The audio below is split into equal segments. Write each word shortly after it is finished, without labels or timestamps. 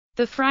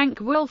The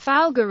Frank-Wolfe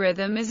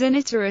algorithm is an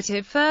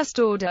iterative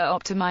first-order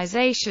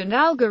optimization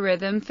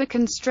algorithm for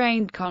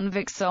constrained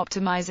convex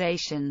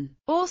optimization,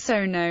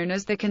 also known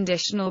as the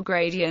conditional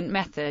gradient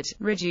method,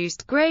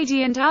 reduced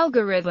gradient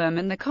algorithm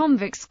and the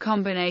convex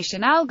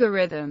combination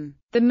algorithm.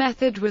 The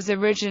method was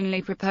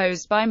originally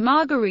proposed by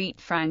Marguerite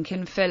Frank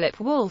and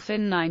Philip Wolfe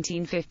in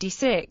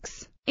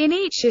 1956. In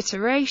each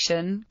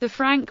iteration, the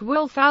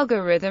Frank-Wolfe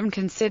algorithm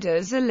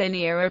considers a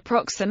linear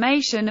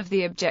approximation of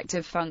the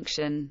objective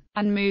function,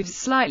 and moves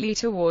slightly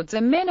towards a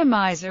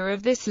minimizer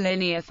of this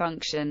linear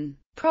function.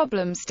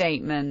 Problem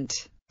statement.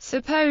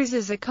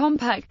 Supposes a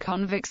compact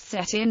convex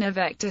set in a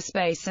vector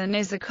space and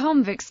is a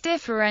convex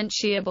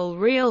differentiable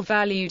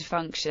real-valued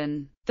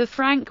function. The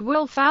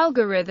Frank-Wolfe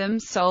algorithm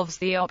solves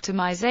the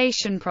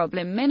optimization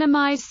problem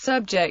minimized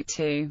subject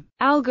to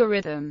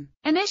algorithm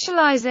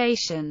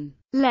initialization.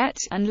 Let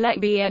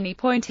be any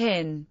point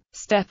in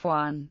Step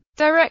 1.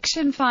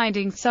 Direction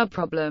finding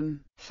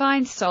subproblem.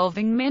 Find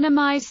solving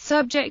minimized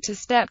subject to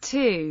Step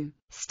 2.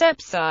 Step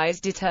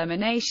size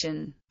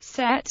determination.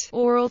 Set,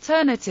 or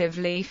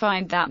alternatively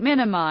find that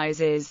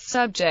minimizes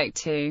subject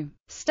to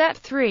Step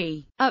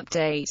 3.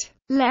 Update.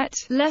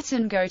 Let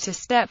and go to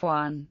Step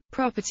 1.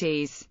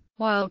 Properties.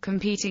 While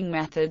competing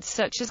methods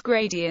such as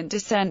gradient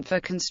descent for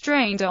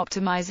constrained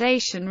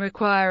optimization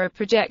require a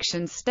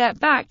projection step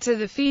back to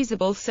the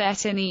feasible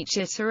set in each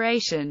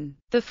iteration,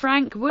 the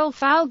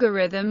Frank-Wolfe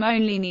algorithm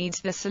only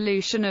needs the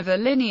solution of a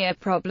linear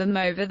problem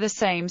over the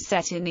same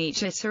set in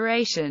each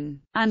iteration,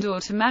 and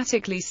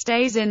automatically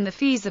stays in the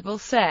feasible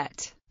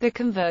set. The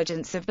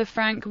convergence of the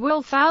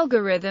Frank-Wolfe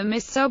algorithm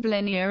is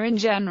sublinear in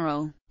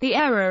general. The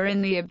error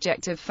in the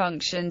objective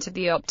function to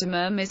the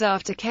optimum is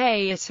after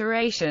k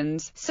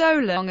iterations, so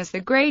long as the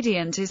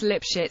gradient is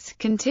Lipschitz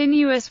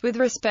continuous with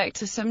respect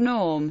to some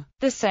norm.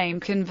 The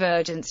same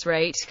convergence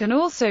rate can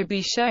also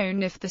be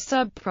shown if the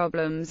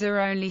subproblems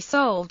are only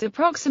solved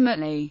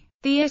approximately.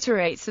 The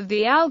iterates of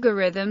the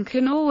algorithm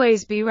can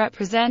always be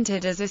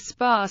represented as a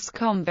sparse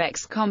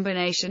convex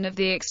combination of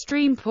the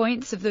extreme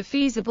points of the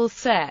feasible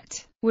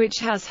set, which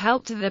has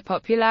helped the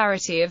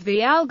popularity of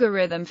the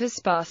algorithm for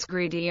sparse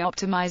greedy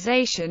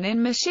optimization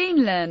in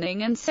machine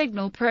learning and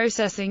signal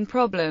processing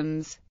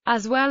problems,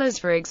 as well as,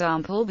 for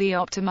example, the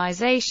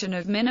optimization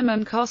of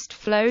minimum cost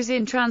flows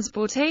in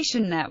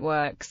transportation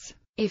networks.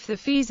 If the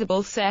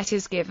feasible set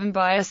is given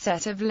by a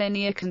set of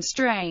linear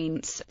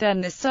constraints,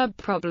 then the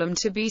subproblem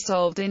to be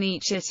solved in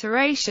each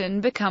iteration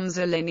becomes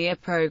a linear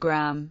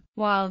program.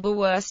 While the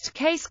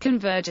worst-case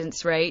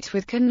convergence rate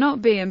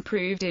cannot be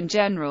improved in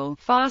general,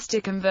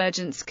 faster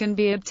convergence can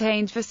be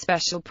obtained for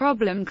special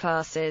problem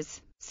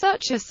classes,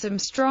 such as some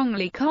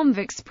strongly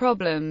convex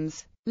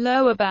problems,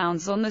 lower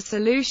bounds on the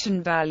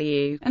solution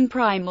value, and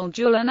primal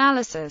dual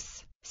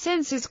analysis.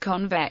 Since is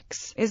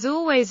convex, is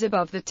always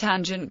above the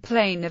tangent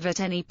plane of at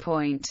any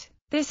point.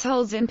 This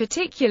holds in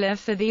particular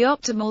for the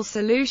optimal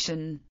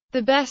solution.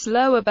 The best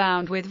lower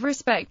bound with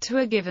respect to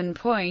a given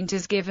point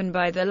is given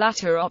by the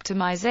latter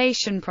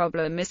optimization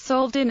problem is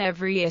solved in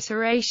every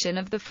iteration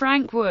of the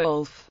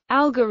Frank-Wolfe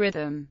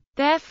algorithm.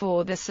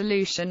 Therefore, the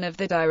solution of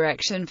the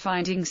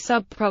direction-finding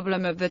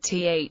subproblem of the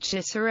th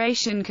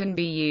iteration can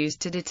be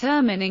used to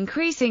determine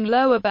increasing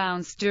lower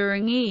bounds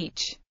during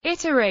each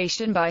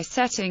iteration by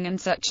setting, and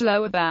such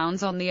lower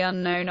bounds on the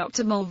unknown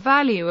optimal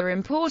value are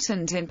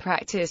important in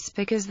practice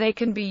because they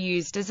can be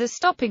used as a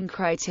stopping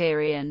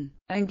criterion,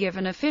 and give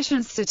an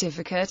efficient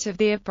certificate of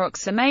the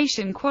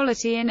approximation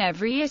quality in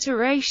every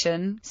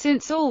iteration,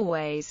 since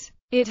always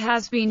it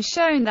has been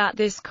shown that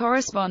this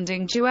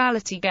corresponding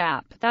duality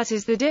gap, that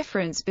is the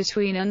difference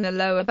between and the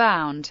lower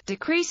bound,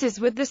 decreases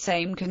with the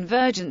same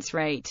convergence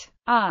rate,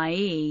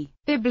 i.e.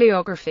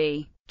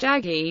 Bibliography.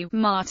 Jaggi,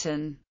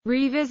 Martin.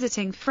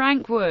 Revisiting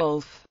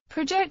Frank-Wolfe.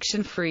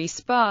 Projection-free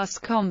sparse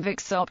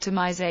convex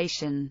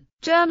optimization.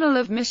 Journal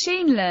of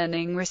Machine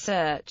Learning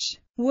Research.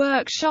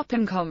 Workshop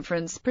and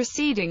Conference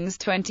Proceedings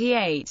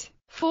 28.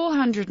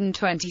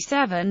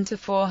 427 to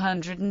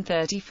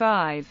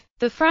 435.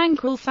 The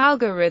Frank-Wolfe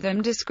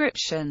algorithm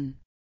description.